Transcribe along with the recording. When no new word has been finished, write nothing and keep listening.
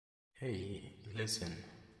Hey, listen,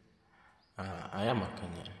 I am a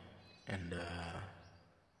Kenyan, and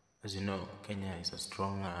as you know, Kenya is a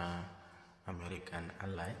strong American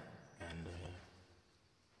ally, and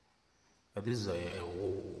this is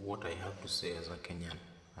what I have to say as a Kenyan.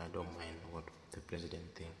 I don't mind what the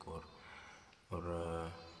president think or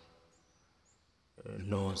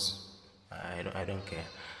knows. I don't care,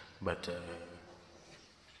 but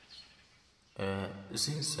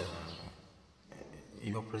since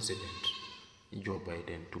your president Joe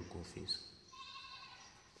Biden took office,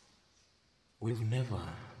 we've never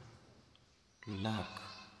lacked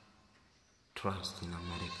trust in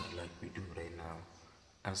America like we do right now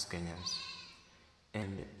as Kenyans.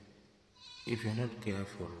 And if you're not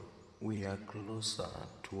careful, we are closer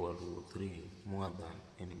to World War III more than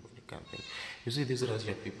anybody can think. You see, these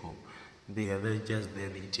Russian people, they are just there,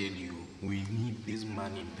 they tell you, we need this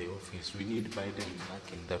man in the office, we need Biden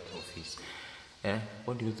back in that office.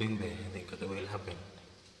 What do you think will happen?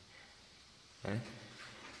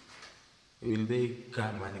 Will they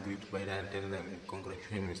come and greet Biden and tell them,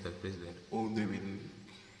 congratulations, Mr. President? Or they will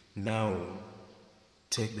now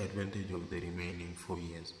take the advantage of the remaining 4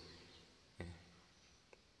 years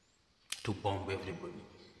to bomb everybody?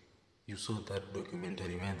 You saw that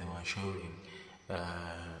documentary when they were showing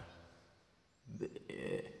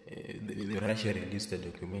the Russia released a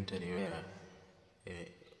documentary where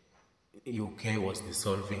UK was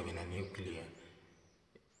dissolving in a nuclear.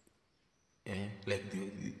 Like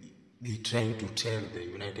they trying to tell the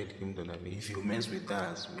United Kingdom that if you mess with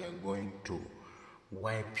us, we are going to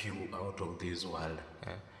wipe you out of this world.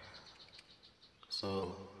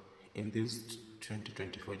 So, in these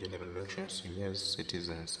 2024 general elections, US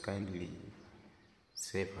citizens, kindly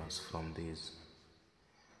save us from this.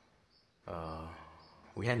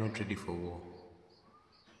 We are not ready for war.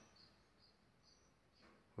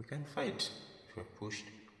 We can fight. If we're pushed,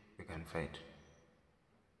 we can fight.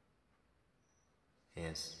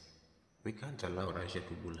 Yes. We can't allow Russia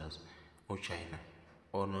to bull us, or China,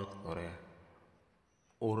 or North Korea,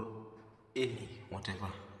 or any,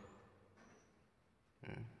 whatever.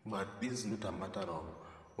 But this is not a matter of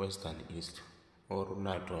West and East, or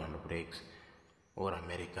NATO and BRICS, or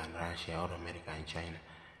America and Russia, or America and China.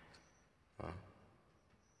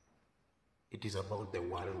 It is about the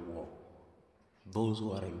world war. Those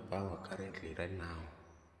who are in power currently right now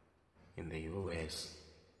in the US,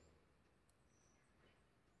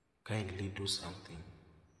 kindly do something.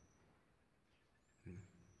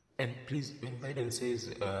 And please, when Biden says,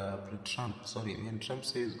 when Trump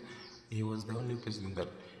says he was the only president that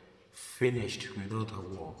finished without a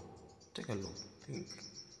war, take a look, think.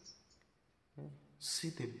 See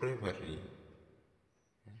the bravery.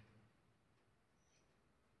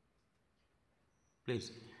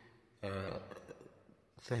 Please,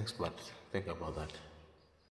 thanks, but think about that.